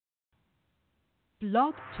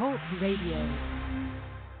Blog Talk Radio.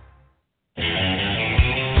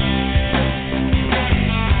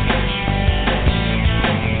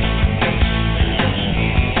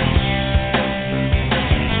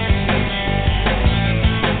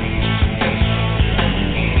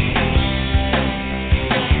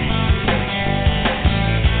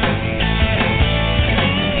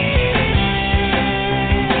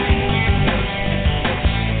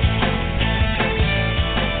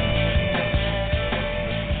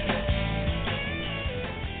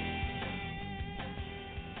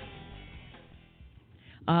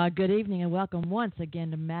 Good evening and welcome once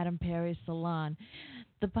again to Madame Perry's Salon,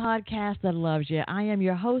 the podcast that loves you. I am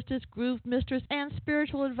your hostess, groove mistress, and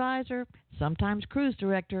spiritual advisor, sometimes cruise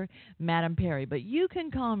director, Madame Perry. But you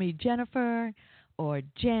can call me Jennifer or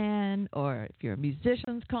Jen, or if you're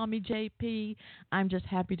musicians, call me JP. I'm just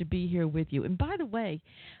happy to be here with you. And by the way,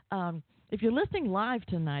 if you're listening live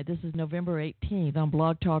tonight, this is November 18th on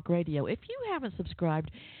Blog Talk Radio. If you haven't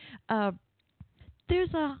subscribed,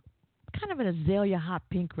 there's a kind of an azalea hot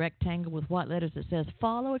pink rectangle with white letters that says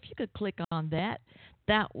follow. If you could click on that,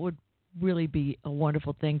 that would really be a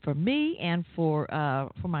wonderful thing for me and for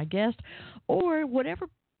my guest, or whatever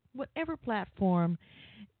platform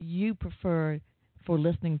you prefer for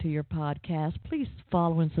listening to your podcast. Please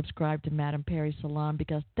follow and subscribe to Madame Perry Salon,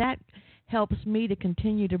 because that helps me to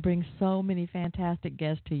continue to bring so many fantastic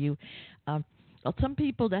guests to you. Some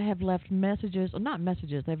people that have left messages, or not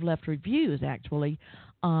messages, they've left reviews actually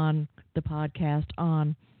on the podcast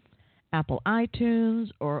on Apple iTunes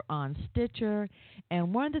or on Stitcher.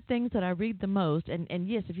 And one of the things that I read the most, and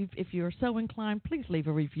yes, if you're so inclined, please leave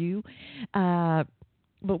a review. But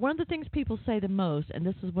one of the things people say the most, and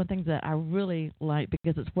this is one thing that I really like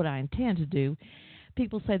because it's what I intend to do,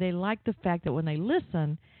 people say they like the fact that when they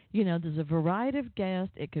listen, you know, there's a variety of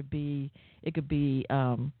guests. It could be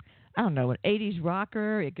I don't know, an 80s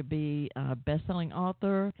rocker. It could be a best-selling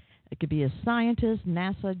author. It could be a scientist,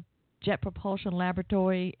 NASA Jet Propulsion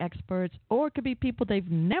Laboratory experts, or it could be people they've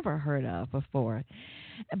never heard of before.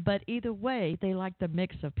 But either way, they like the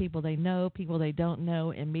mix of people they know, people they don't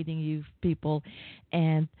know, and meeting you people.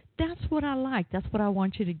 And that's what I like. That's what I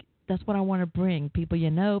want that's what I want to bring. People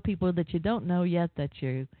you know, people that you don't know yet that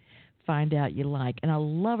you find out you like. And I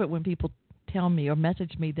love it when people tell me or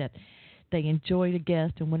message me that they enjoyed a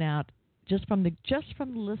guest and went out just from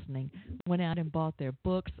listening, went out and bought their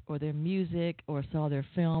books or their music or saw their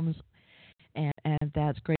films, and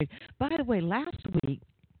that's great. By the way, last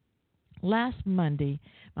Monday,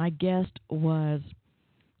 my guest was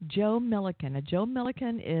Joe Milliken. Now, Joe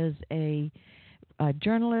Milliken is a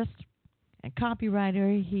journalist and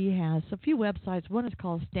copywriter. He has a few websites. One is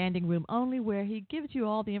called Standing Room Only, where he gives you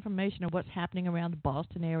all the information of what's happening around the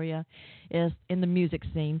Boston area is in the music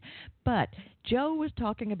scene. But Joe was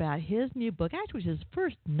talking about his new book. Actually, his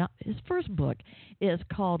first book is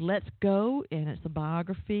called Let's Go, and it's a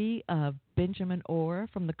biography of Benjamin Orr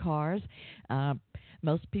from the Cars.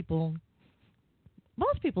 Most people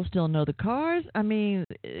still know the Cars. I mean,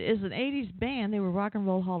 it's an 80s band. They were Rock and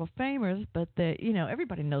Roll Hall of Famers, but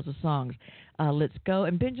everybody knows the songs. Let's Go.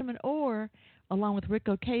 And Benjamin Orr, along with Rick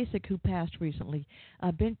Ocasek, who passed recently,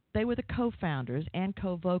 they were the co-founders and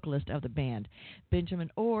co-vocalist of the band. Benjamin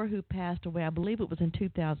Orr, who passed away, I believe it was in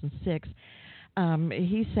 2006,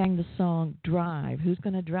 he sang the song Drive, Who's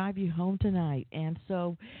Gonna Drive You Home Tonight? And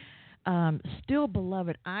so still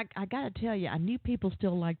beloved. I got to tell you, I knew people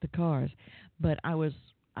still liked the Cars, but I was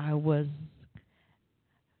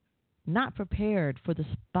not prepared for the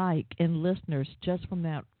spike in listeners just from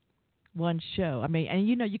that one show. I mean, and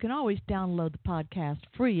you can always download the podcast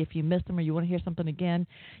free if you missed them or you want to hear something again.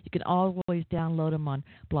 You can always download them on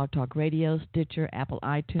Blog Talk Radio, Stitcher, Apple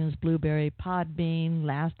iTunes, Blueberry, Podbean,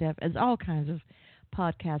 Last.fm. There's all kinds of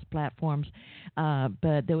podcast platforms,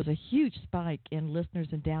 but there was a huge spike in listeners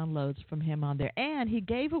and downloads from him on there. And he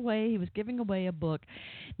was giving away a book.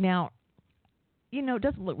 Now, it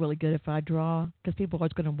doesn't look really good if I draw, because people are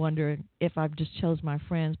always going to wonder if I've just chose my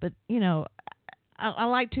friends. But, I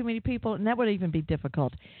like too many people, and that would even be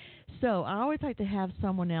difficult. So I always like to have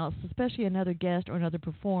someone else, especially another guest or another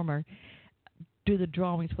performer, do the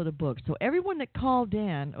drawings for the book. So everyone that called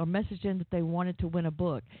in or messaged in that they wanted to win the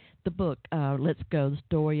book, Let's Go, the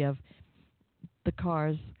story of the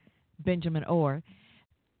Cars, Benjamin Orr,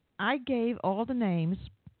 I gave all the names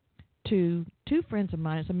to two friends of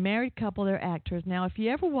mine. It's a married couple. They're actors. Now, if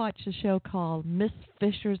you ever watch a show called Miss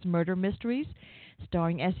Fisher's Murder Mysteries,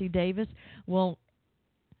 starring Essie Davis, well,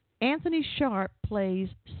 Anthony Sharp plays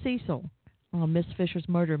Cecil on Miss Fisher's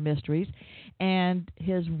Murder Mysteries, and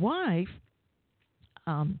his wife,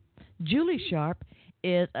 Julie Sharp,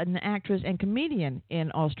 is an actress and comedian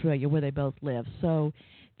in Australia, where they both live. So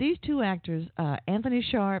these two actors, Anthony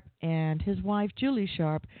Sharp and his wife Julie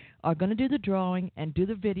Sharp, are going to do the drawing and do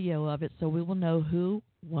the video of it, so we will know who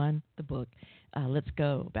won the book. Let's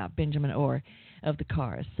Go, about Benjamin Orr of the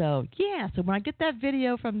Cars. So yeah, so when I get that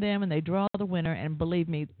video from them and they draw the winner, and believe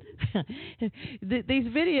me, these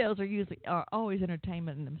videos are always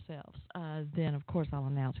entertainment in themselves. Then of course I'll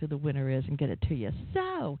announce who the winner is and get it to you.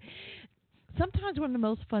 So sometimes one of the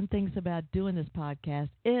most fun things about doing this podcast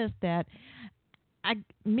is that I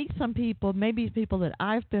meet some people, maybe people that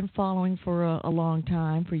I've been following for a long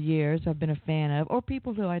time, for years, I've been a fan of, or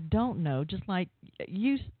people who I don't know, just like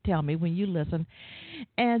you tell me when you listen,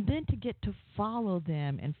 and then to get to follow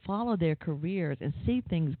them and follow their careers and see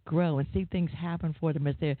things grow and see things happen for them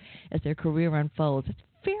as their career unfolds. It's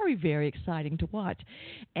very, very exciting to watch.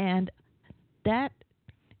 And that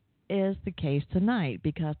is the case tonight,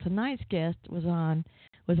 because tonight's guest was on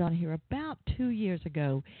here about 2 years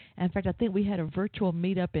ago. In fact, I think we had a virtual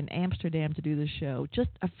meetup in Amsterdam to do the show.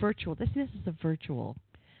 Just a virtual. This is a virtual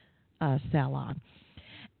salon.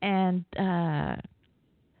 And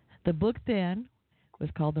the book then was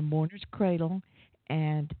called The Mourner's Cradle,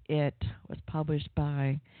 and it was published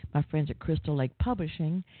by my friends at Crystal Lake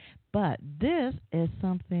Publishing. But this is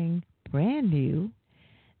something brand new.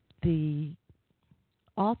 The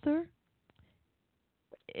author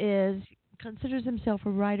considers himself a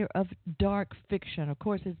writer of dark fiction. Of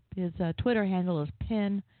course, his Twitter handle is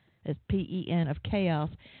Pen, is P-E-N, of Chaos.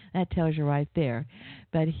 That tells you right there.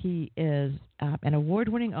 But he is an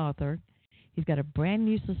award-winning author. He's got a brand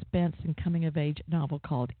new suspense and coming-of-age novel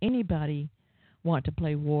called Anybody Want to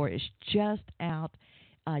Play War. It's just out.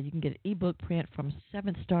 You can get an ebook print from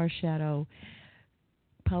Seventh Star Shadow,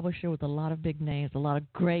 publisher with a lot of big names, a lot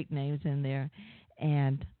of great names in there.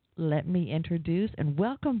 And let me introduce and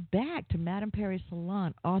welcome back to Madame Perry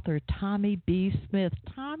Salon, author Tommy B. Smith.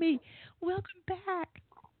 Tommy, welcome back.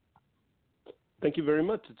 Thank you very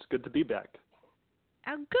much. It's good to be back.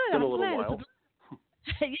 Oh, good. It's been a little while.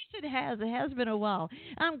 Yes, it has. It has been a while.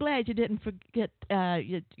 I'm glad you didn't forget.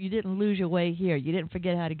 You didn't lose your way here. You didn't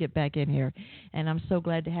forget how to get back in here, and I'm so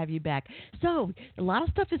glad to have you back. So, a lot of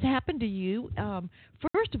stuff has happened to you.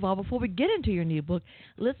 First of all, before we get into your new book,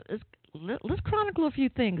 let's chronicle a few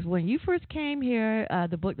things. When you first came here,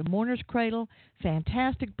 the book, The Mourner's Cradle,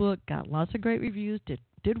 fantastic book, got lots of great reviews,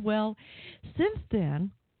 did well. Since then,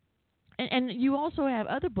 and you also have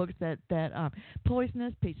other books that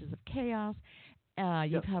Poisonous, Pieces of Chaos.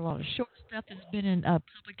 You've had a lot of short stuff that's been in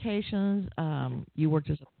publications. You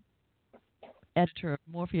worked as an editor of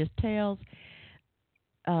Morpheus Tales,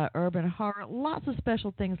 urban horror, lots of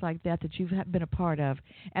special things like that you've been a part of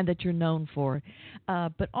and that you're known for.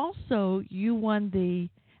 But also, you won the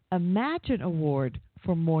Imagine Award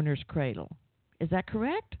for Mourner's Cradle. Is that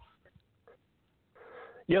correct?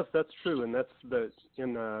 Yes, that's true, and that's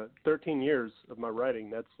in 13 years of my writing,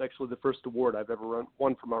 that's actually the first award I've ever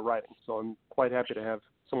won for my writing. So I'm quite happy to have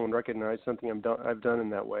someone recognize something I've done in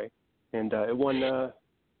that way. And it won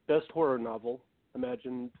Best Horror Novel,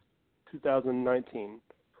 Imagine 2019.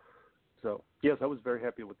 So yes, I was very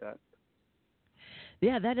happy with that.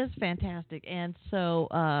 Yeah, that is fantastic. And so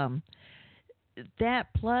that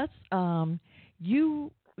plus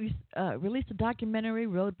you released a documentary,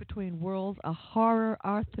 Road Between Worlds, a horror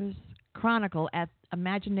author's chronicle at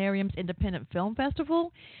Imaginarium's Independent Film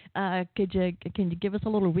Festival. Can you give us a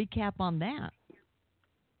little recap on that?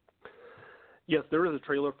 Yes, there is a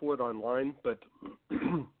trailer for it online, but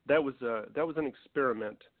that was an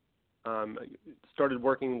experiment. Started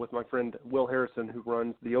working with my friend Will Harrison, who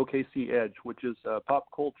runs the OKC Edge, which is a pop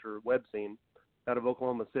culture webzine out of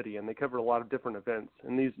Oklahoma City, and they cover a lot of different events.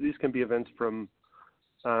 And these can be events from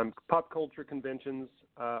pop culture conventions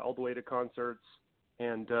all the way to concerts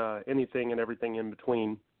and anything and everything in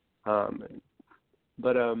between.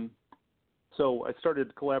 So I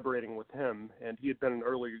started collaborating with him, and he had been an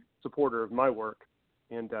early supporter of my work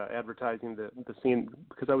and advertising the scene,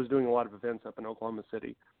 because I was doing a lot of events up in Oklahoma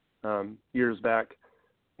City years back,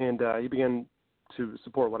 and he began to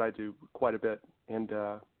support what I do quite a bit. And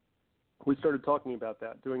we started talking about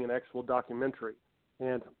that, doing an actual documentary,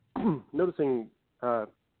 and noticing,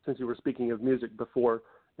 since you were speaking of music before,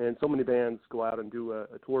 and so many bands go out and do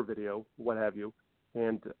a tour video, what have you,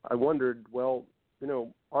 and I wondered, well,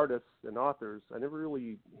 artists and authors, I never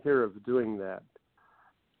really hear of doing that.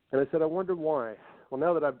 And I said, I wonder why. Well,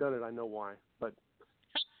 now that I've done it, I know why.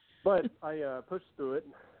 But I pushed through it,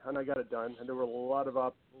 and I got it done, and there were a lot of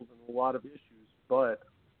obstacles and a lot of issues, but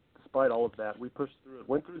despite all of that, we pushed through it.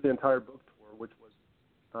 Went through the entire book tour, which was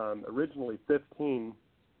originally 15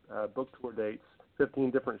 book tour dates,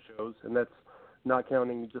 15 different shows, and that's not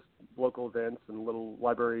counting just local events and little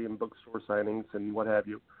library and bookstore signings and what have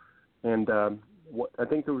you. And I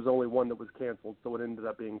think there was only one that was canceled, so it ended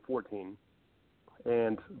up being 14.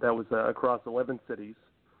 And that was across 11 cities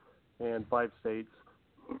and 5 states.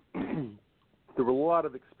 There were a lot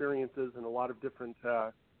of experiences and a lot of different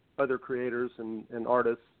other creators and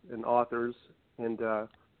artists and authors and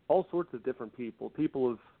all sorts of different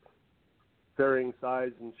people of varying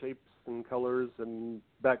size and shapes and colors and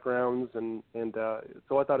backgrounds. And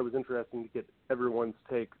so I thought it was interesting to get everyone's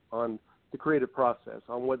take on the creative process,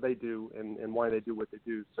 on what they do and why they do what they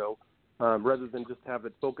do. So rather than just have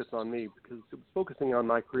it focus on me, because it was focusing on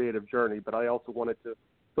my creative journey, but I also wanted to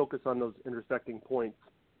focus on those intersecting points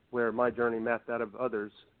where my journey met that of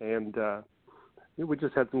others. And we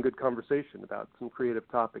just had some good conversation about some creative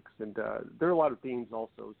topics. And there are a lot of themes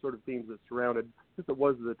also, sort of themes that surrounded, since it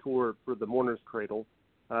was the tour for the Mourner's Cradle,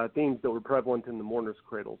 themes that were prevalent in the Mourner's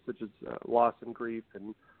Cradle, such as loss and grief.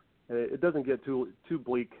 And it doesn't get too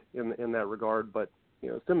bleak in that regard, but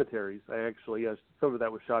cemeteries. I actually, some of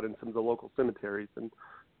that was shot in some of the local cemeteries. And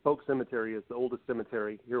Oak Cemetery is the oldest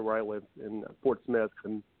cemetery here where I live in Fort Smith,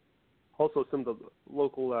 and also some of the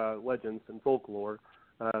local legends and folklore,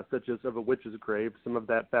 such as of a witch's grave. Some of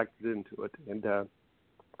that factored into it, and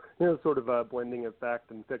sort of a blending of fact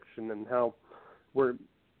and fiction, and how we're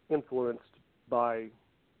influenced by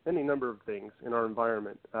any number of things in our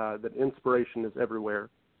environment. That inspiration is everywhere,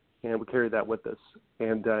 and we carry that with us.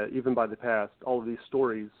 And even by the past, all of these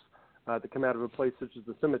stories that come out of a place such as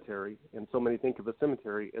the cemetery, and so many think of a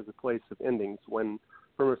cemetery as a place of endings, when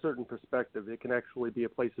from a certain perspective it can actually be a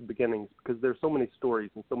place of beginnings, because there's so many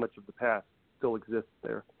stories and so much of the past still exists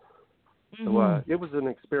there. Mm-hmm. So it was an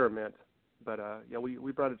experiment, but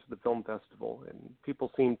we brought it to the film festival, and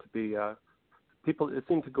people seemed to be it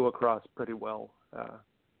seemed to go across pretty well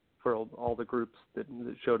for all the groups that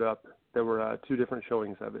showed up. There were 2 different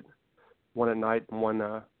showings of it, one at night and one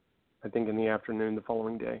I think in the afternoon the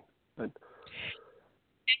following day. But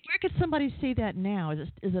where could somebody see that now? Is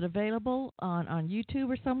it available on YouTube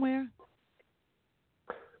or somewhere?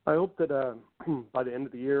 I hope that by the end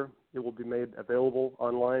of the year it will be made available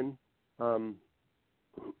online. There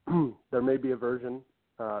may be a version,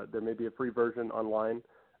 there may be a free version online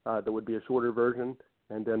that would be a shorter version,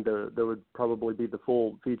 and then there would probably be the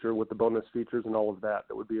full feature with the bonus features and all of that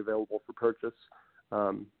would be available for purchase,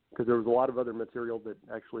 because there was a lot of other material that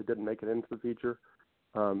actually didn't make it into the feature.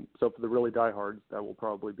 So for the really diehards, that will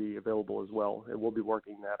probably be available as well, and we'll be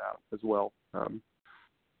working that out as well.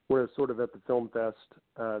 We're sort of at the Film Fest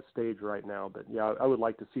stage right now, but yeah, I would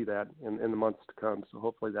like to see that in the months to come. So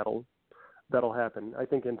hopefully that'll happen. I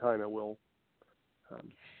think in time it will. I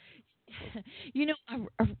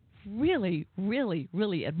really, really,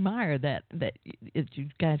 really admire that you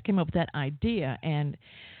guys came up with that idea and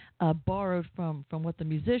borrowed from what the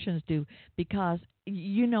musicians do, because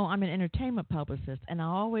I'm an entertainment publicist, and I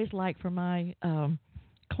always like for my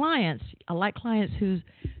clients, I like clients who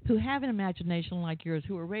have an imagination like yours,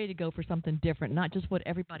 who are ready to go for something different, not just what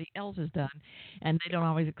everybody else has done, and they don't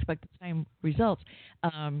always expect the same results.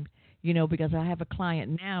 Because I have a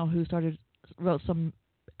client now who wrote a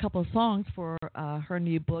couple of songs for her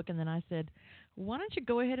new book, and then I said, why don't you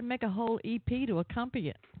go ahead and make a whole EP to accompany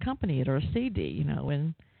it, or a CD,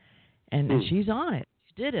 and she's on it.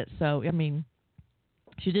 She did it. So,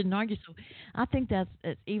 she didn't argue. So I think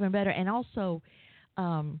it's even better. And also,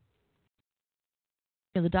 the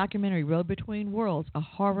documentary Road Between Worlds, a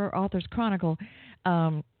horror author's chronicle,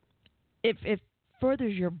 it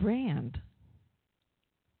furthers your brand.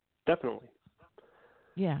 Definitely.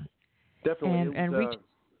 Yeah. Definitely.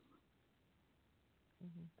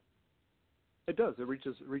 It does. It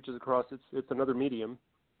reaches across. It's another medium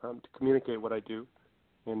to communicate what I do,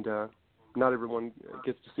 and not everyone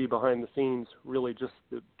gets to see behind the scenes, really just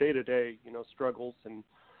the day-to-day, struggles and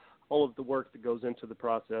all of the work that goes into the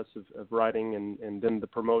process of writing and then the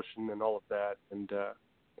promotion and all of that. And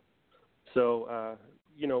so, I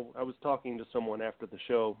was talking to someone after the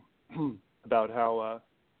show about how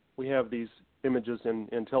we have these images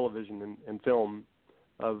in television and film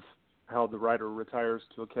of how the writer retires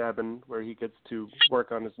to a cabin where he gets to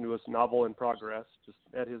work on his newest novel in progress, just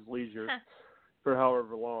at his leisure for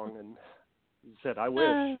however long. And he said, I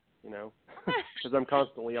wish, because I'm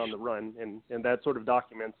constantly on the run, and that sort of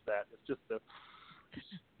documents that. It's just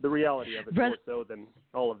the reality of it more so than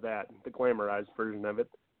all of that, the glamorized version of it.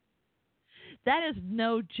 That is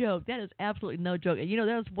no joke. That is absolutely no joke. That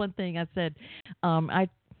was one thing I said.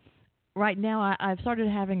 Right now I've started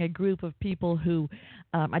having a group of people who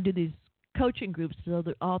I do these coaching groups to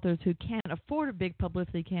other authors who can't afford a big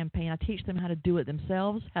publicity campaign. I teach them how to do it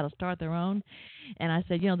themselves, how to start their own. And I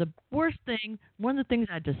said, the worst thing, one of the things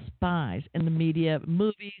I despise in the media,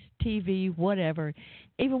 movies, TV, whatever,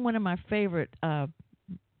 even one of my favorite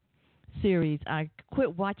series I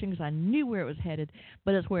quit watching because I knew where it was headed,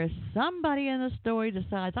 but it's where somebody in the story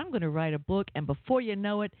decides, I'm going to write a book, and before you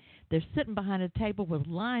know it, they're sitting behind a table with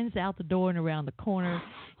lines out the door and around the corner.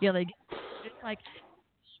 It's like,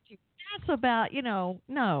 that's about,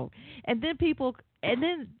 no. And then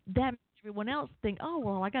that makes everyone else think, oh,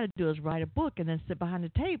 well, all I got to do is write a book and then sit behind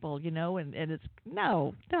the table, and it's,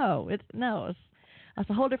 that's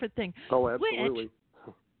a whole different thing. Oh, absolutely.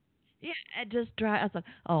 Yeah, it just I thought,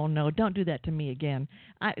 oh no, don't do that to me again.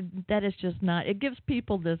 That is just not. It gives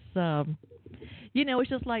people this, it's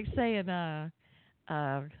just like saying, well,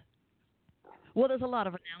 there's a lot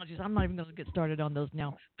of analogies. I'm not even going to get started on those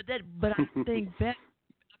now. But I think best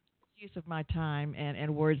use of my time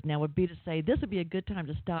and words now would be to say this would be a good time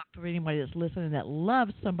to stop for anybody that's listening that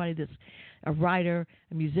loves somebody that's a writer,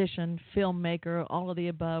 a musician, filmmaker, all of the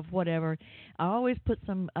above, whatever. I always put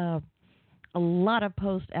a lot of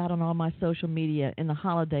posts out on all my social media in the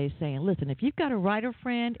holidays saying, listen, if you've got a writer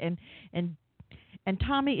friend, and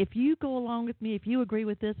Tommy, if you go along with me, if you agree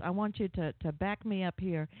with this, I want you to back me up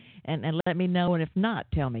here and let me know, and if not,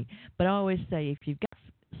 tell me. But I always say, if you've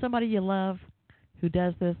got somebody you love who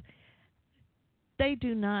does this, they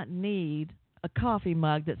do not need a coffee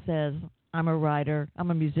mug that says, I'm a writer,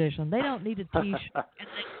 I'm a musician. They don't need a T-shirt, and they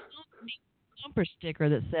don't need bumper sticker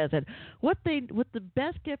that says it. What the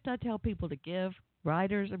best gift I tell people to give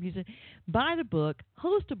writers or musicians, buy the book,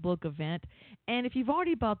 host a book event, and if you've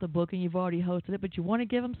already bought the book and you've already hosted it, but you want to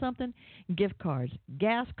give them something, gift cards,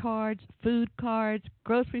 gas cards, food cards,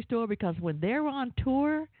 grocery store, because when they're on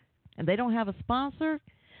tour and they don't have a sponsor,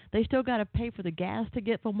 they still got to pay for the gas to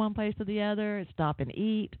get from one place to the other, stop and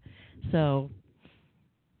eat. So.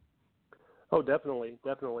 Oh, definitely.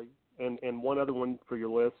 And one other one for your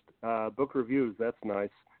list, book reviews. That's nice.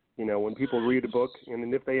 When people read a book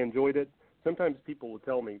and if they enjoyed it, sometimes people will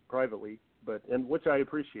tell me privately, and which I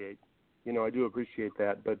appreciate. I do appreciate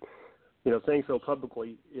that. But saying so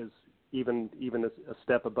publicly is even a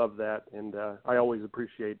step above that. And I always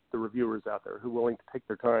appreciate the reviewers out there who are willing to take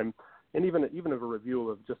their time, and even if a review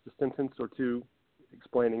of just a sentence or two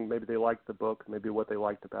explaining maybe they liked the book, maybe what they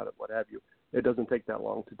liked about it, what have you. It doesn't take that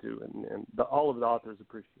long to do, and all of the authors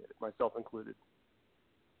appreciate it, myself included.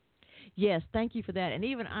 Yes, thank you for that. And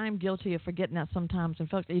even I'm guilty of forgetting that sometimes. And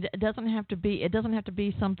folks, it doesn't have to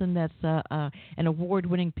be something that's an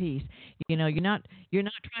award-winning piece. You're not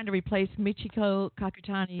trying to replace Michiko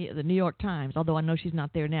Kakutani of the New York Times, although I know she's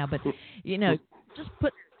not there now. But just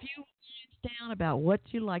put a few lines down about what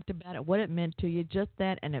you liked about it, what it meant to you, just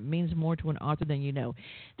that, and it means more to an author than you know.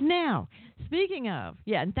 Now, speaking of,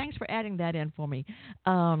 and thanks for adding that in for me.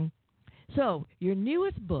 So your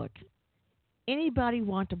newest book, Anybody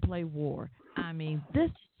Want to Play War? I mean, this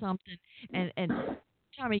is something, and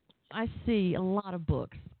Tommy, I see a lot of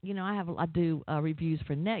books. I do reviews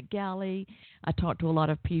for NetGalley. I talk to a lot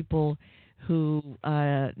of people who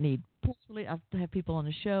need. I have people on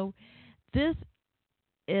the show. This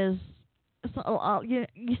is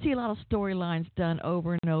you see a lot of storylines done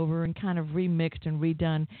over and over and kind of remixed and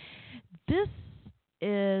redone. This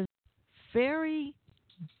is very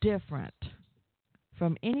different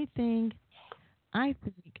from anything I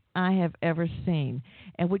think I have ever seen,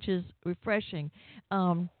 and which is refreshing.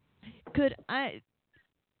 Could I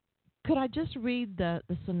just read the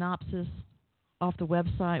synopsis off the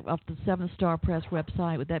website, off the 7-Star Press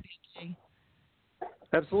website? Would that be okay?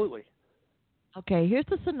 Absolutely. Okay, here's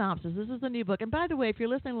the synopsis. This is the new book. And by the way, if you're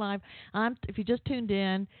listening live, if you just tuned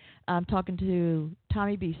in, I'm talking to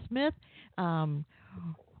Tommy B. Smith,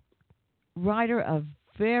 writer of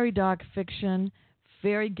very dark fiction,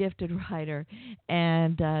 very gifted writer,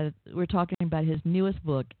 and we're talking about his newest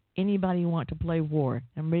book, Anybody Want to Play War.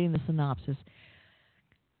 I'm reading the synopsis.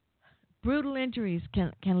 Brutal injuries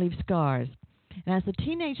can leave scars. And as a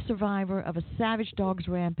teenage survivor of a savage dog's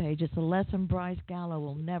rampage, it's a lesson Bryce Gallo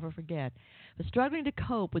will never forget. But struggling to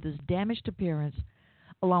cope with his damaged appearance,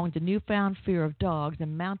 along with the newfound fear of dogs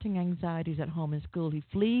and mounting anxieties at home and school, he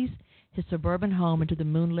flees his suburban home into the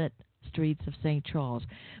moonlit streets of St. Charles.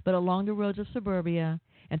 But along the roads of suburbia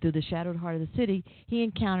and through the shadowed heart of the city, he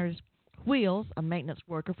encounters Wheels, a maintenance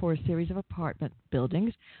worker for a series of apartment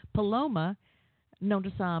buildings, Paloma, known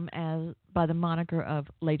to some as by the moniker of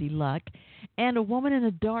Lady Luck, and a woman in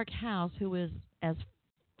a dark house who is, as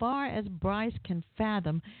far as Bryce can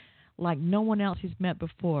fathom, like no one else he's met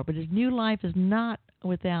before. But his new life is not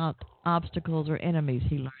without obstacles or enemies,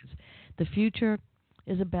 he learns. The future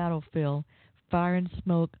is a battlefield. Fire and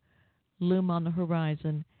smoke loom on the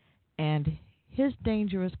horizon, and his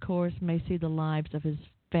dangerous course may see the lives of his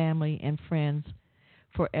family and friends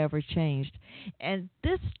forever changed. And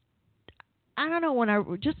this, I don't know, when I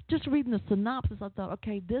just reading the synopsis, I thought,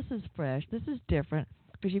 okay, this is fresh, this is different,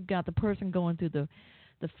 because you've got the person going through the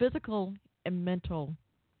physical and mental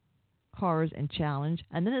horrors and challenge,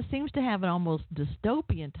 and then it seems to have an almost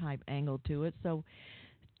dystopian type angle to it. So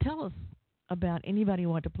tell us about anybody who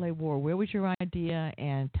wanted to play war. Where was your idea,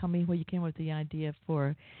 and tell me where you came up with the idea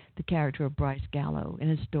for the character of Bryce Gallo in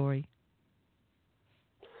his story.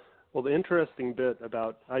 Well, the interesting bit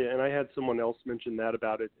about, and I had someone else mention that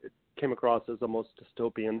about it, it came across as almost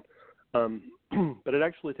dystopian, but it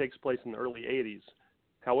actually takes place in the early 80s.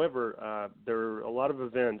 However, there are a lot of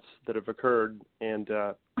events that have occurred, and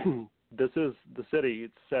this is the city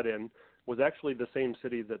it's set in, was actually the same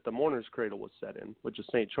city that the Mourner's Cradle was set in, which is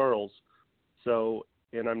St. Charles. So,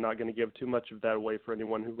 and I'm not going to give too much of that away for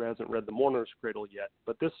anyone who hasn't read the Mourner's Cradle yet.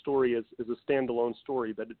 But this story is a standalone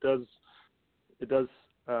story, but it does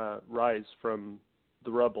rise from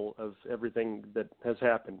the rubble of everything that has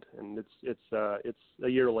happened, and it's a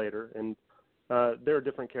year later, and there are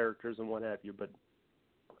different characters and what have you, but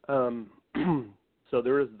so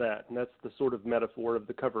there is that, and that's the sort of metaphor of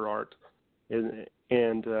the cover art, and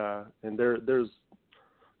there's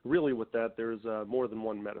really with that there's more than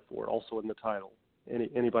one metaphor also in the title.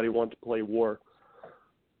 Anybody want to play war,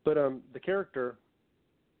 but the character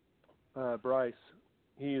Bryce,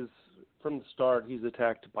 he's from the start he's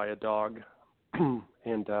attacked by a dog,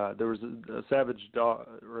 and there was a savage dog,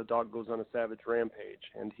 or a dog goes on a savage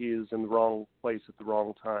rampage, and he is in the wrong place at the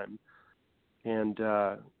wrong time, and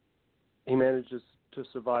he manages to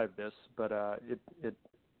survive this, but it's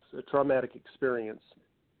a traumatic experience,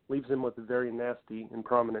 leaves him with a very nasty and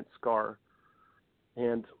prominent scar.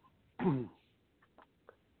 And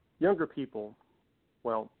younger people,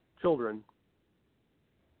 well, children,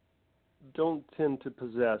 don't tend to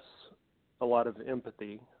possess a lot of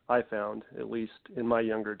empathy, I found, at least in my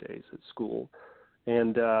younger days at school.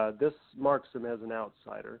 And this marks him as an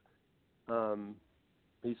outsider.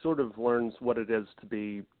 He sort of learns what it is to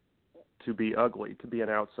be ugly, to be an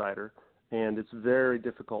outsider, and it's very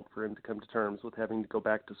difficult for him to come to terms with having to go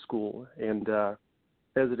back to school. And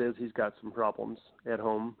as it is, he's got some problems at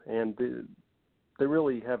home, and they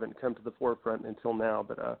really haven't come to the forefront until now,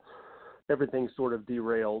 but everything sort of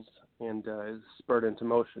derails and is spurred into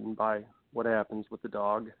motion by what happens with the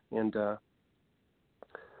dog. And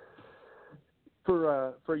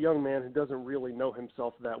for a young man who doesn't really know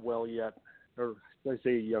himself that well yet, or I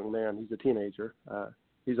say a young man, he's a teenager.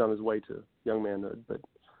 He's on his way to young manhood, but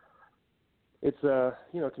it's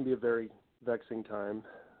it can be a very vexing time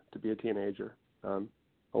to be a teenager. A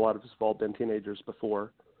lot of us have all been teenagers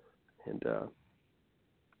before, and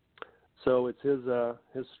so it's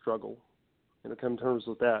his struggle, and to come to terms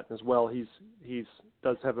with that as well. He's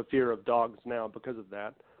does have a fear of dogs now because of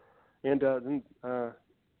that, and then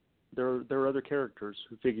there are other characters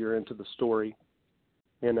who figure into the story.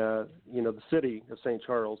 And, the city of St.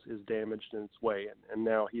 Charles is damaged in its way, and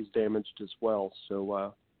now he's damaged as well.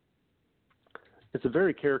 So it's a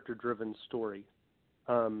very character-driven story.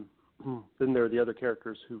 Then there are the other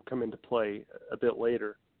characters who come into play a bit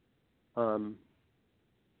later, of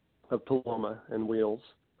Paloma and Wheels.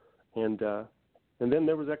 And then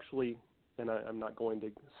there was actually, and I'm not going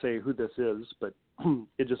to say who this is, but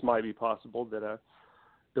it just might be possible that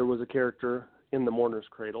there was a character in the Mourner's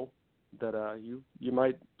Cradle that you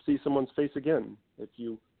might see someone's face again if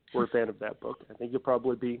you were a fan of that book. I think you'll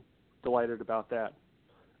probably be delighted about that.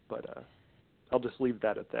 But I'll just leave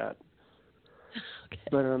that at that. Okay.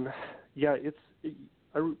 But yeah, it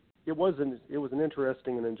was an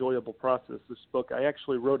interesting and enjoyable process. This book, I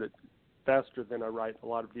actually wrote it faster than I write a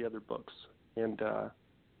lot of the other books, and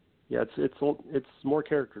yeah, it's more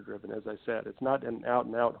character driven, as I said. It's not an out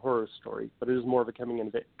and out horror story, but it is more of a coming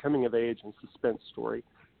of age and suspense story.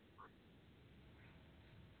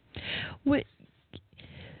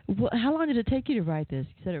 How long did it take you to write this?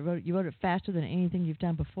 You said you wrote it faster than anything you've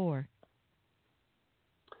done before.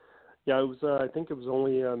 Yeah, it was. I think it was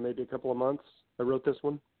only maybe a couple of months. I wrote this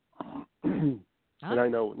one, and I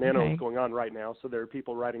know Nano is going on right now, so there are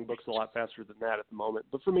people writing books a lot faster than that at the moment.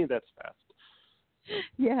 But for me, that's fast.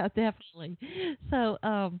 Yeah, definitely. So,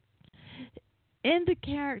 in the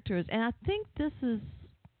characters, and I think this is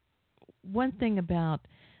one thing about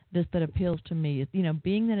this that appeals to me is,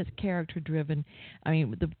 being that it's character driven. I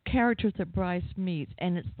mean, the characters that Bryce meets,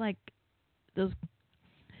 and it's like those.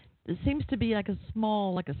 It seems to be like a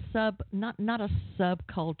small, like a not a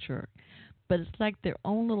subculture, but it's like their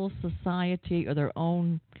own little society or their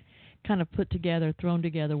own kind of put together, thrown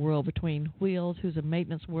together world between Wheels, who's a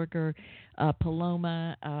maintenance worker,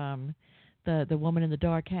 Paloma, the woman in the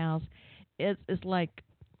dark house. It's like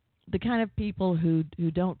the kind of people who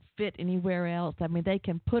don't fit anywhere else. I mean, they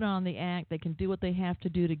can put on the act, they can do what they have to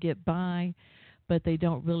do to get by, but they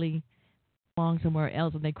don't really belong somewhere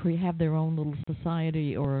else, and they have their own little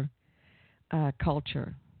society or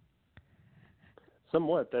culture.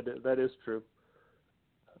 Somewhat, that is true.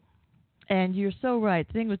 And you're so right.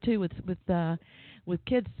 The thing with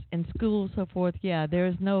kids in school and so forth, yeah,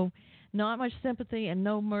 there's not much sympathy and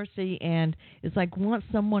no mercy, and it's like once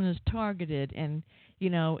someone is targeted, and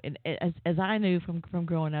and as I knew from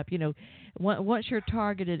growing up, once you're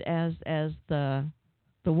targeted as the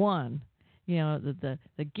one, the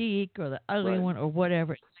geek or the ugly one or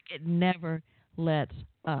whatever, it's like it never lets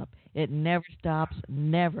up. It never stops,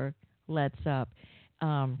 never lets up.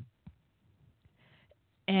 And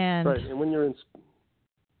right, and when you're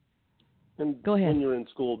go ahead. when you're in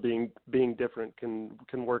school, being different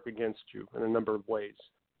can work against you in a number of ways.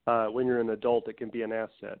 When you're an adult, it can be an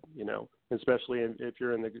asset, especially if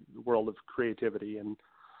you're in the world of creativity and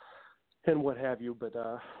what have you. But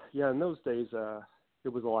in those days, it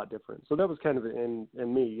was a lot different. So that was kind of in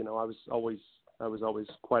me. I was always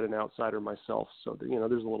quite an outsider myself. So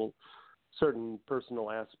there's a little certain personal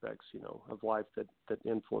aspects, of life that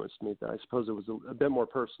influenced me. That I suppose it was a bit more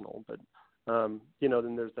personal, but then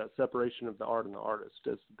there's that separation of the art and the artist.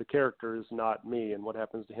 As the character is not me, and what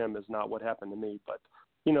happens to him is not what happened to me. But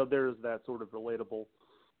there's that sort of relatable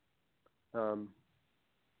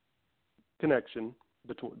connection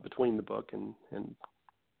between the book and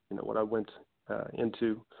what I went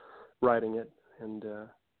into writing it. And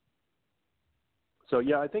so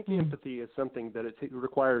I think the empathy is something that it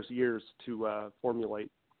requires years to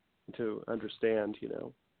formulate, to understand.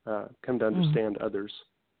 Come to understand others.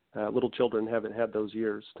 Little children haven't had those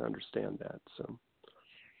years to understand that. So.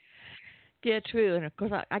 Yeah, true. And of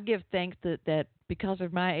course, I give thanks that because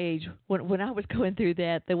of my age, when I was going through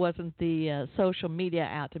that, there wasn't the social media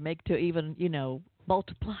out to even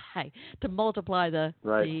multiply the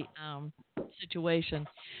situation.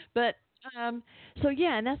 But and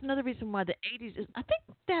that's another reason why the 80s is. I think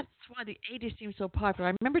that's why the 80s seems so popular.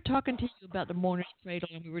 I remember talking to you about the Mourner's Cradle,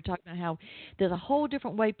 and we were talking about how there's a whole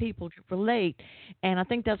different way people relate, and I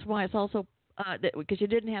think that's why it's also because you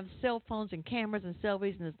didn't have cell phones and cameras and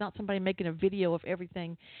selfies, and it's not somebody making a video of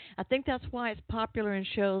everything. I think that's why it's popular in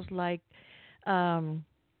shows like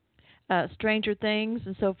Stranger Things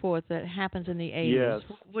and so forth that happens in the 80s. Yes.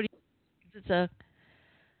 What do you? It's a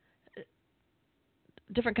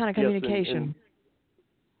different kind of communication.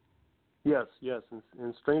 Yes,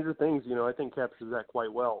 and Stranger Things, I think captures that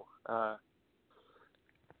quite well.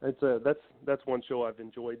 That's one show I've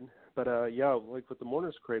enjoyed. But like with the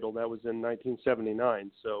Mourner's Cradle, that was in 1979.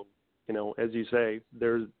 So as you say,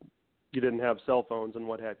 you didn't have cell phones and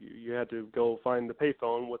what have you. You had to go find the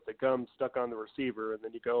payphone with the gum stuck on the receiver, and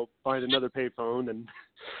then you go find another payphone, and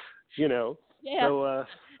So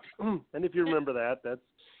and if you remember that, that's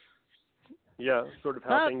sort of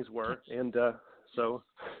how things were, and so.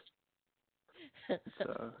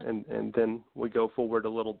 And then we go forward a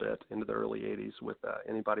little bit into the early 80s with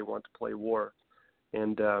Anybody Want to Play War.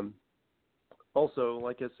 And also,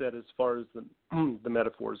 like I said, as far as the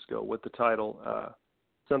metaphors go with the title,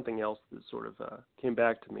 something else that sort of came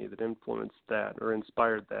back to me that influenced that or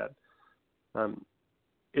inspired that,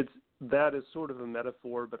 that is sort of a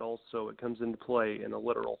metaphor, but also it comes into play in a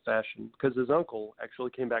literal fashion because his uncle actually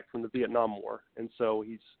came back from the Vietnam War, and so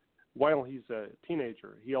while he's a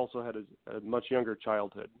teenager, he also had a much younger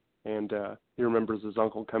childhood, and he remembers his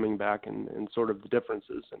uncle coming back and sort of the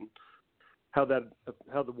differences and how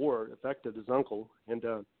the war affected his uncle. And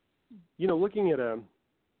looking at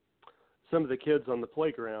some of the kids on the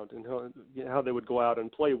playground and how they would go out and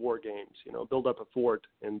play war games, build up a fort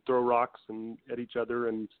and throw rocks at each other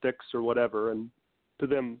and sticks or whatever. And to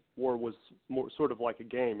them, war was more sort of like a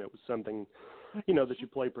game. It was something, that you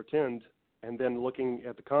play pretend. And then looking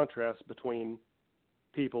at the contrast between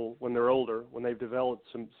people when they're older, when they've developed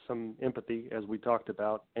some empathy, as we talked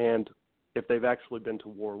about, and if they've actually been to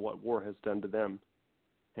war, what war has done to them.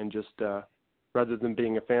 And just rather than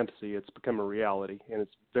being a fantasy, it's become a reality, and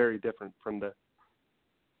it's very different from the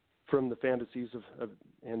fantasies of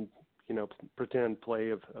pretend play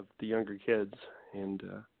of the younger kids. And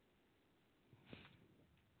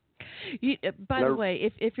by the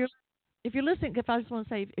way, if you're listening, I just want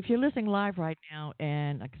to say, if you're listening live right now,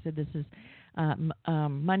 and like I said, this is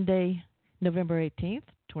Monday, November 18th,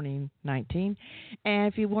 2019. And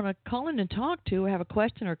if you want to call in and talk to or have a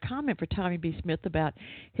question or comment for Tommy B. Smith about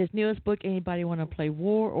his newest book, Anybody Want to Play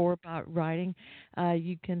War, or about writing,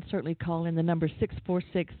 you can certainly call in. The number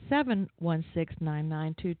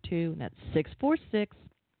 646-716-9922. That's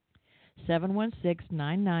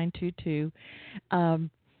 646-716-9922.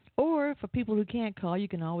 Or for people who can't call, you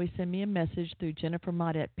can always send me a message through Jennifer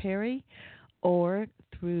Maudette Perry or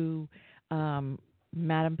through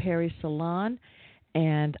Madame Perry Salon,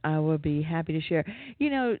 and I will be happy to share.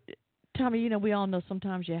 Tommy, we all know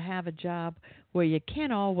sometimes you have a job where you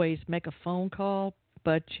can't always make a phone call,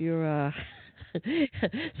 but you're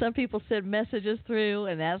some people send messages through,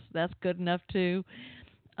 and that's good enough too.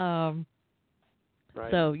 Right.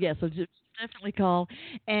 So just definitely call,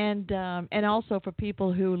 and also for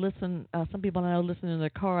people who listen, some people I know listen in their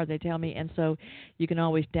car, they tell me, and so you can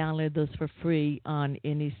always download those for free on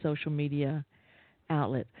any social media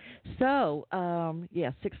outlet. So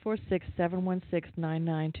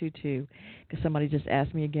 646-716-9922, because somebody just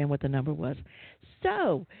asked me again what the number was.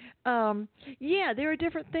 So there are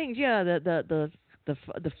different things. The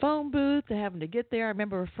phone booth, having to get there. I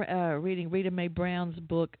remember reading Rita Mae Brown's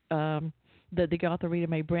book. The author Rita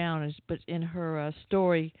Mae Brown, but in her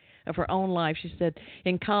story of her own life, she said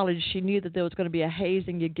in college she knew that there was going to be a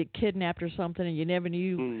hazing, you'd get kidnapped or something, and you never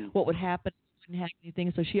knew what would happen. You wouldn't have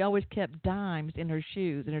anything, so she always kept dimes in her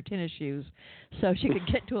shoes, in her tennis shoes, so she could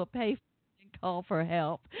get to a payphone and call for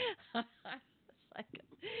help. It's like,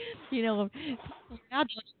 I don't know how,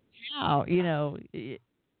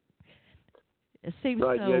 it seems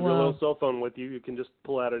right. so. You have your little cell phone with you. You can just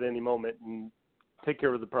pull out at any moment and take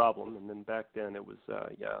care of the problem. And then back then it was,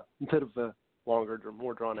 a bit of a longer,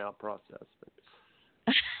 more drawn-out process.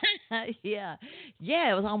 Yeah,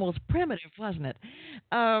 it was almost primitive, wasn't it?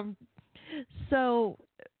 So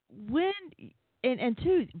when and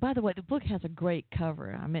two, by the way, the book has a great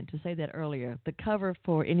cover. I meant to say that earlier. The cover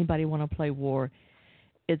for Anybody Want to Play War,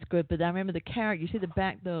 it's good. But I remember the character. You see the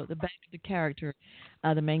back of the character,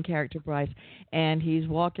 the main character Bryce, and he's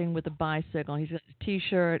walking with a bicycle. He's got a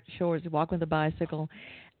T-shirt, shorts. He's walking with a bicycle,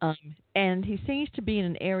 and he seems to be in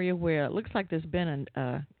an area where it looks like there's been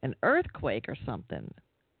an earthquake or something.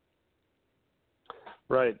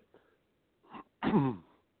 Right.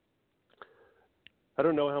 I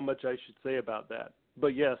don't know how much I should say about that,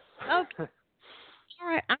 but yes. Okay. All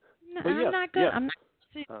right. I'm not good. Yeah. I'm not.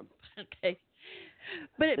 Okay.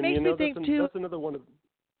 But it makes me think too. That's another one of.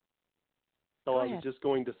 Oh, I was just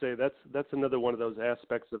going to say that's another one of those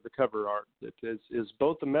aspects of the cover art that is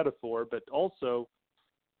both a metaphor, but also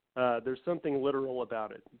there's something literal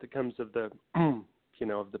about it that comes of the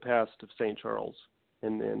of the past of St. Charles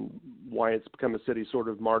and why it's become a city sort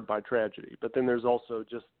of marred by tragedy. But then there's also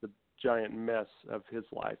just the giant mess of his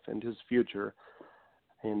life and his future,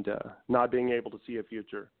 and not being able to see a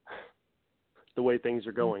future, the way things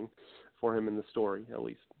are going for him in the story, at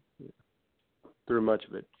least through much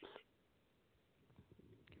of it.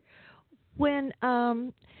 When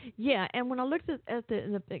and when I looked at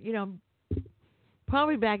the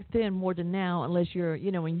probably back then more than now, unless you're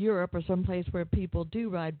in Europe or someplace where people do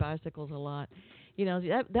ride bicycles a lot,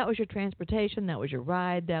 that was your transportation, that was your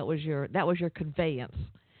ride, that was your conveyance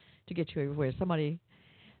to get you everywhere. Somebody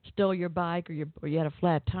stole your bike or you had a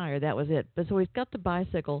flat tire, that was it. But so we've got the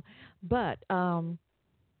bicycle, but and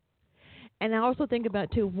I also think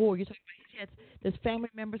about too war. You talk about kids. There's family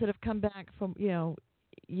members that have come back from people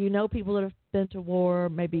that have been to war,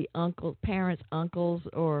 maybe parents, uncles,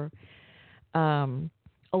 or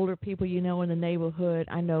older people in the neighborhood.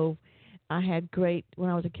 I know when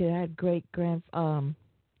I was a kid, I had great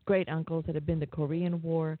uncles that had been to the Korean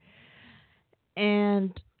War,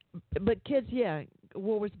 but kids,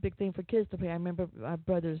 war was a big thing for kids to play. I remember my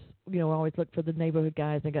brothers, always look for the neighborhood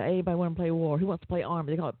guys. They go, "Hey, anybody want to play war? Who wants to play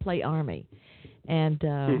army?" They call it play army, and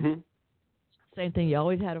same thing. You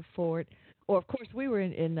always had a fort. Or of course we were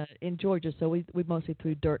in Georgia, so we mostly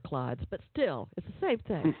threw dirt clods, but still, it's the same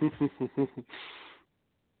thing.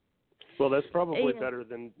 Well, that's probably better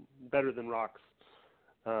than rocks.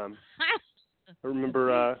 I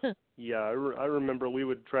remember, I remember we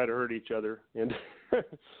would try to hurt each other, and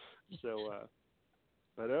so,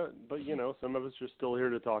 but some of us are still here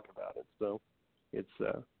to talk about it. So, it's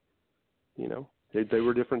they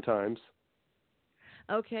were different times.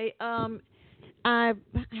 Okay. I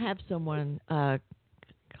have someone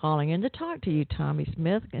calling in to talk to you, Tommy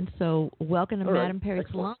Smith, and so welcome to Madame Perry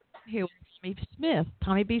Salon. Here with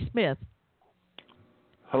Tommy B. Smith.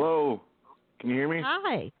 Hello, can you hear me?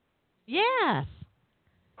 Hi. Yes.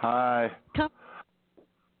 Hi.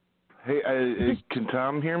 Hey, can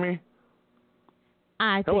Tom hear me?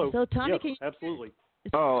 I think so. Tommy, yes, absolutely.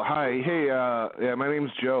 Oh, hi. Hey, yeah, my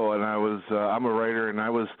name's Joe, and I'm a writer, and I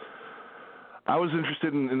was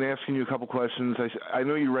interested in asking you a couple questions. I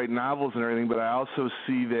know you write novels and everything, but I also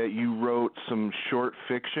see that you wrote some short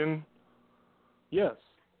fiction. Yes.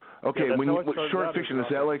 Okay, yeah, what short fiction is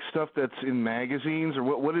that? Like stuff that's in magazines, or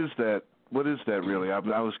what is that? What is that really? I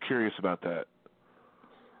was curious about that.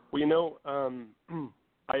 Well,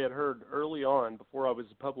 I had heard early on, before I was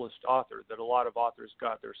a published author, that a lot of authors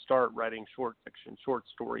got their start writing short fiction, short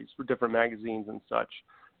stories for different magazines and such.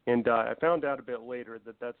 And I found out a bit later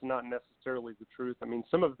that that's not necessarily the truth. I mean,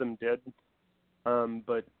 some of them did,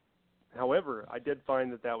 but however, I did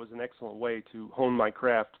find that was an excellent way to hone my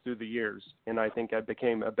craft through the years, and I think I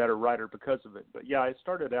became a better writer because of it. But yeah, I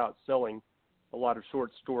started out selling a lot of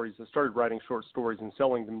short stories. I started writing short stories and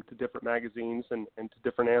selling them to different magazines and to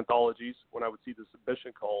different anthologies when I would see the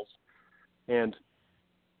submission calls. And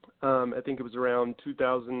I think it was around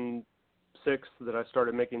 2006 that I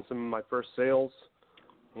started making some of my first sales,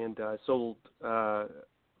 and I sold a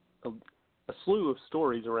slew of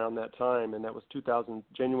stories around that time, and that was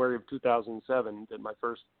January of 2007 that my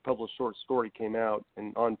first published short story came out,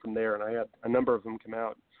 and on from there. And I had a number of them come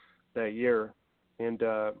out that year. And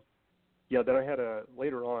then I had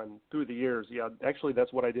later on through the years, actually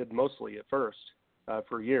that's what I did mostly at first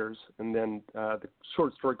for years. And then the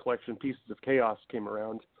short story collection Pieces of Chaos came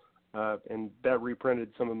around, and that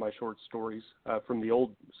reprinted some of my short stories from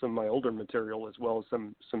some of my older material, as well as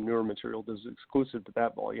some newer material that was exclusive to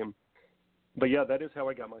that volume. But yeah, that is how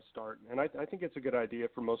I got my start. And I think it's a good idea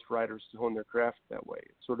for most writers to hone their craft that way.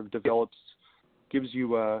 It sort of gives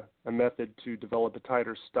you a method to develop a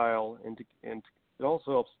tighter style, and it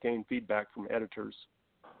also helps gain feedback from editors.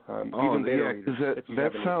 Even beta readers,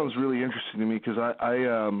 that sounds really interesting to me, because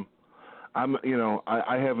I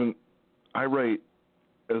write,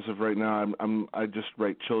 as of right now, I just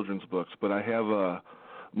write children's books, but I have a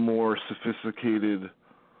more sophisticated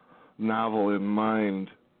novel in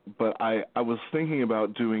mind. But I was thinking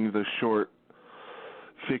about doing the short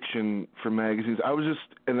fiction for magazines.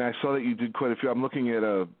 And I saw that you did quite a few. I'm looking at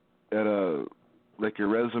like your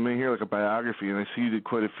resume here, like a biography, and I see you did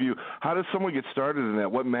quite a few. How does someone get started in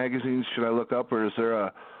that? What magazines should I look up, or is there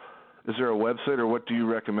a website, or what do you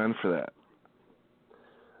recommend for that?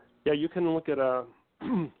 Yeah, you can look at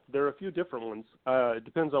there are a few different ones. It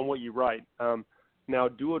depends on what you write. Now,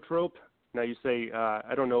 Duotrope. Now you say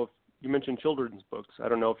I don't know if you mentioned children's books. I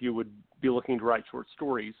don't know if you would be looking to write short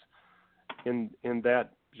stories in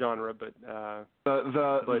that genre, but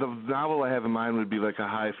the novel I have in mind would be like a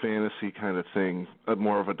high fantasy kind of thing,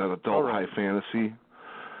 more of an adult high fantasy.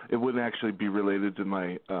 It wouldn't actually be related to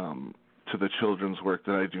my to the children's work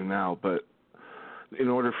that I do now, but in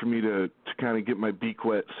order for me to kind of get my beak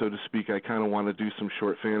wet, so to speak, I kind of want to do some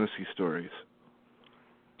short fantasy stories.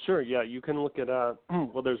 Sure, yeah. You can look at,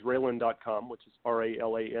 there's Ralan.com, which is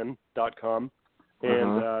RALAN.com,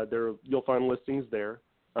 and there you'll find listings there.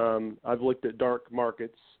 I've looked at Dark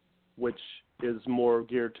Markets, which is more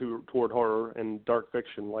geared toward horror and dark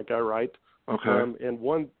fiction, like I write. Okay. And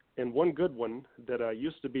one good one that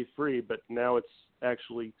used to be free, but now it's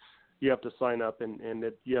actually you have to sign up and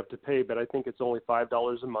you have to pay, but I think it's only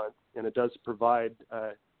 $5 a month, and it does provide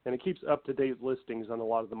and it keeps up-to-date listings on a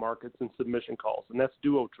lot of the markets and submission calls, and that's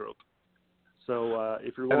Duotrope. So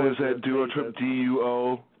if you're willing to... And is that Duotrope,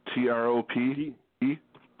 D-U-O-T-R-O-P?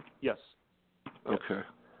 Yes. Okay.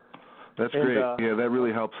 That's great. Yeah, that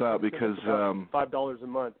really helps out because... $5 a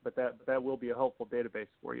month, but that will be a helpful database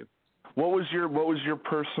for you. What was your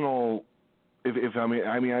personal... If I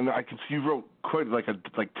know I can see you wrote quite like 10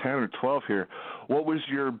 or 12 here. What was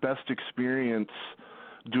your best experience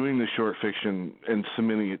doing the short fiction and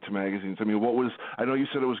submitting it to magazines? I mean, I know you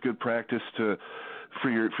said it was good practice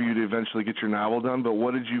for you to eventually get your novel done, but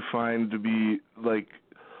what did you find to be like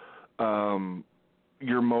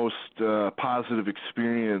your most positive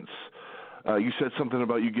experience? You said something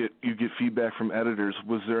about you get feedback from editors.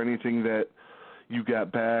 Was there anything that you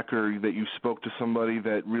got back or that you spoke to somebody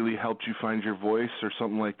that really helped you find your voice or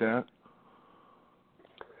something like that?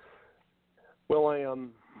 Well,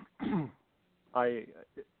 I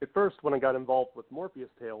at first when I got involved with Morpheus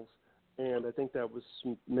Tales, and I think that was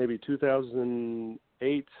maybe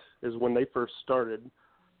 2008 is when they first started,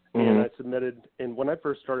 and I submitted. And when I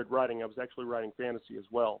first started writing, I was actually writing fantasy as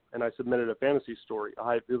well, and I submitted a fantasy story.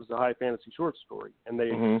 It was a high fantasy short story, and they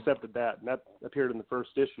accepted that, and that appeared in the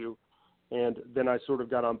first issue. And then I sort of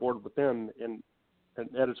got on board with them in an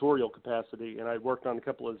editorial capacity, and I worked on a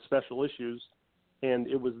couple of special issues. And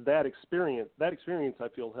it was that experience I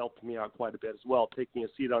feel helped me out quite a bit as well, taking a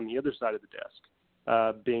seat on the other side of the desk,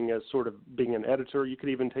 being an editor. You could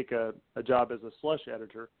even take a job as a slush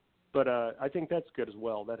editor But I think that's good as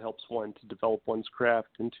well. That helps one to develop one's craft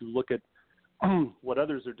and to look at what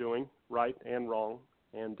others are doing, right and wrong,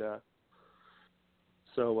 and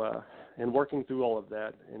and working through all of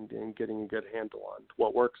that and getting a good handle on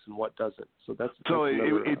what works and what doesn't. So that's so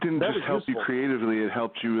another, it didn't just help useful. you creatively. It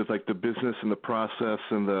helped you with like the business and the process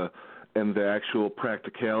and the actual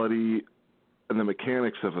practicality and the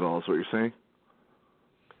mechanics of it all. Is what you're saying?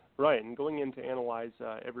 Right, and going in to analyze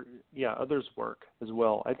others' work as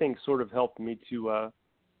well, I think sort of helped me to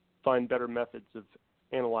find better methods of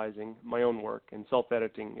analyzing my own work and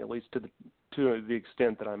self-editing, at least to the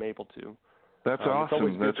extent that I'm able to. That's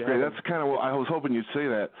awesome. That's great. That's kind of what I was hoping you'd say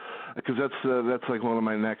that, because that's like one of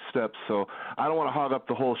my next steps. So I don't want to hog up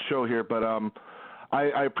the whole show here, but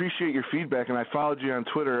I appreciate your feedback, and I followed you on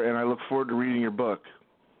Twitter, and I look forward to reading your book.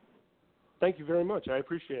 Thank you very much. I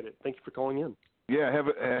appreciate it. Thank you for calling in. Yeah, have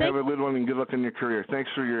a good one and good luck in your career.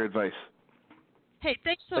 Thanks for your advice. Hey,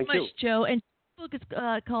 thanks so much, Joe. And the book is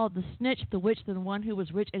called The Snitch, the Witch, the One Who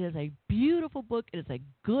Was Rich. It is a beautiful book. It is a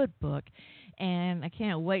good book. And I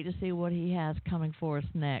can't wait to see what he has coming for us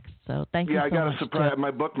next. So thank you so much. Yeah, I got a surprise.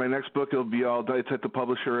 Joe. My next book, it'll be all done. It's at the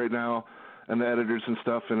publisher right now and the editors and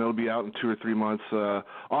stuff, and it'll be out in 2 or 3 months. All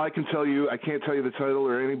I can tell you, I can't tell you the title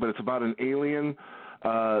or anything, but it's about an alien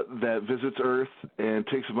that visits Earth and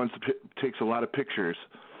takes a lot of pictures.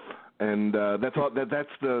 And that's all. That's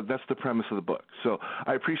the premise of the book. So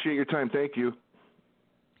I appreciate your time. Thank you.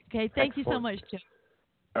 Okay, thank you so much, Joe.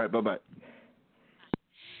 All right, bye-bye.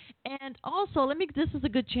 And also, this is a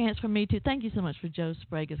good chance for me to thank you so much for Joe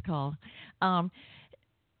Sprague's call. Tommy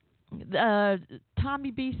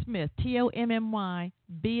B. Smith, TOMMY,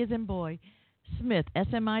 B as in boy, Smith,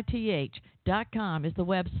 SMITH.com is the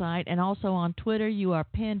website, and also on Twitter you are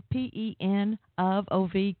Pen, PEN of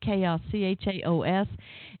OV Chaos, CHAOS,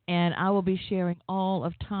 and I will be sharing all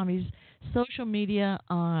of Tommy's social media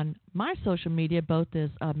on my social media, both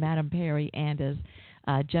as Madam Perry and as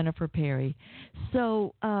Jennifer Perry.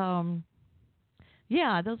 So,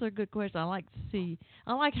 yeah, those are good questions. I like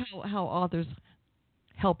how authors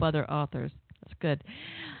help other authors. That's good.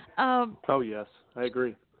 Oh yes, I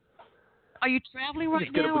agree. Are you traveling right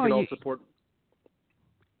it's good now? If we can all support.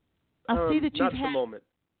 I see that you've not at the moment.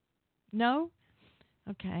 No.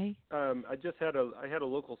 Okay. I had a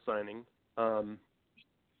local signing, and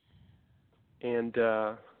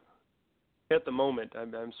at the moment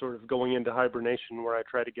I'm sort of going into hibernation where I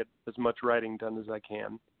try to get as much writing done as I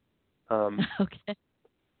can. Okay.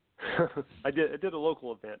 I did a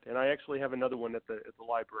local event, and I actually have another one at the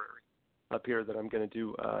library up here that I'm going to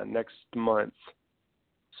do next month.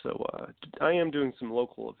 So I am doing some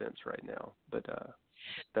local events right now, but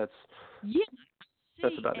that's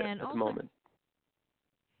about it at the moment.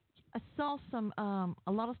 I saw some a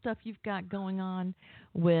lot of stuff you've got going on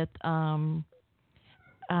with let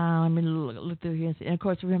me look through here, and of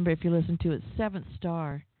course remember, if you listen to it, 7th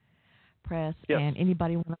Star Press, yes. And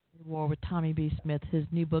anybody want to war with Tommy B. Smith, his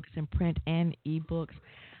new books in print and ebooks.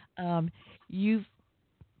 You've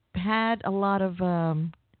had a lot of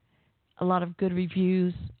good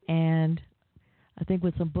reviews, and I think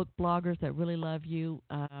with some book bloggers that really love you.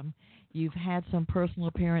 You've had some personal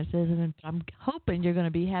appearances, and I'm hoping you're going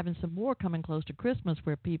to be having some more coming close to Christmas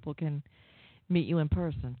where people can meet you in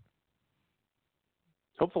person.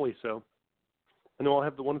 Hopefully so. I know I'll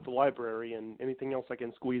have the one at the library, and anything else I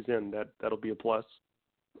can squeeze in, that'll be a plus.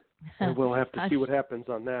 And we'll have to see what happens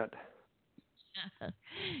on that.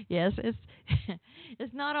 Yes,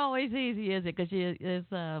 it's not always easy, is it? Because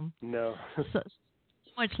no. so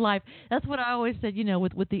much life. That's what I always said.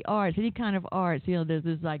 With the arts, any kind of arts,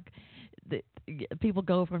 there's like people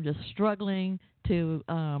go from just struggling to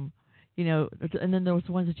and then there's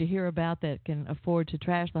ones that you hear about that can afford to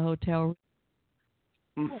trash the hotel.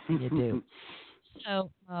 What can you do?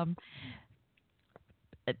 So,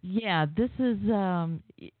 yeah, this is going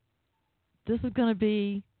to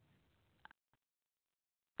be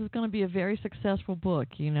a very successful book.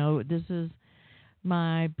 This is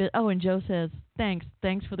my bit. Oh, and Joe says thanks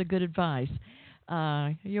for the good advice.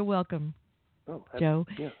 You're welcome, Joe.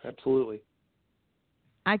 Yeah, absolutely.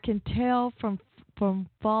 I can tell from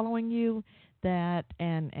following you that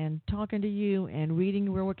and talking to you and reading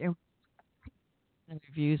your work and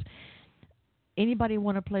reviews, anybody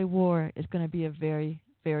want to play war is going to be a very,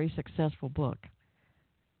 very successful book.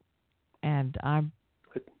 And I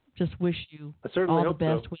just wish you all the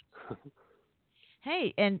best. So.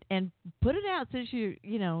 Hey, and put it out, since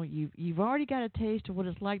you've already got a taste of what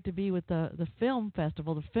it's like to be with the film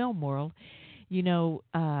festival, the film world.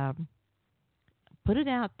 put it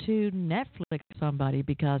out to Netflix or somebody,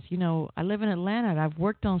 because, I live in Atlanta and I've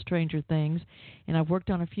worked on Stranger Things, and I've worked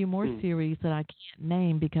on a few more series that I can't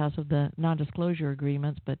name because of the non-disclosure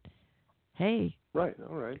agreements, but hey. Right,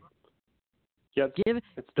 all right. Yeah, it's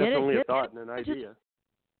definitely a thought and an idea.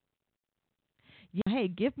 Yeah, hey,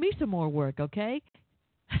 give me some more work, okay?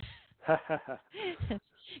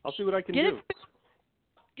 I'll see what I can do.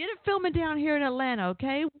 Get it filming down here in Atlanta,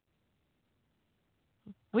 okay?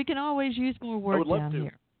 We can always use more work down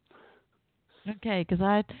here. Okay, because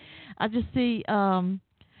I just see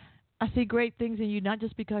I see great things in you, not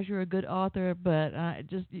just because you're a good author, but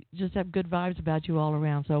just have good vibes about you all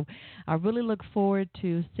around. So I really look forward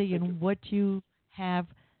to seeing what you have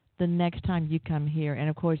the next time you come here. And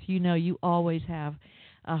of course, you always have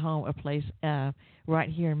a place right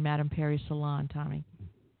here in Madame Perry's Salon, Tommy.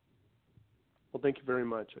 Well, thank you very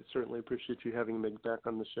much. I certainly appreciate you having me back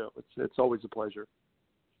on the show. It's always a pleasure.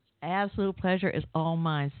 Absolute pleasure is all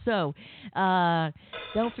mine. So,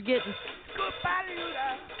 don't forget to...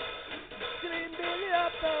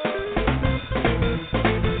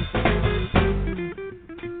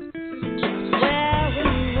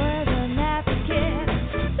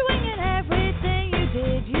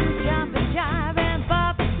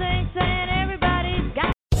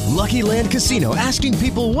 Lucky Land Casino, asking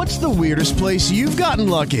people, what's the weirdest place you've gotten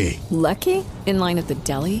lucky? Lucky? In line at the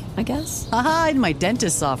deli, I guess? Aha, in my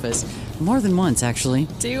dentist's office. More than once, actually.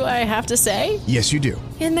 Do I have to say? Yes, you do.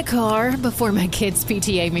 In the car before my kids'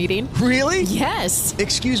 PTA meeting. Really? Yes.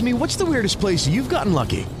 Excuse me, what's the weirdest place you've gotten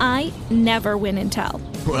lucky? I never win and tell.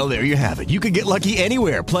 Well, there you have it. You can get lucky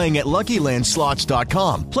anywhere, playing at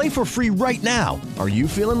LuckyLandSlots.com. Play for free right now. Are you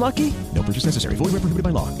feeling lucky? No purchase necessary. Void where prohibited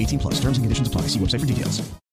by law. 18+. Terms and conditions apply. See website for details.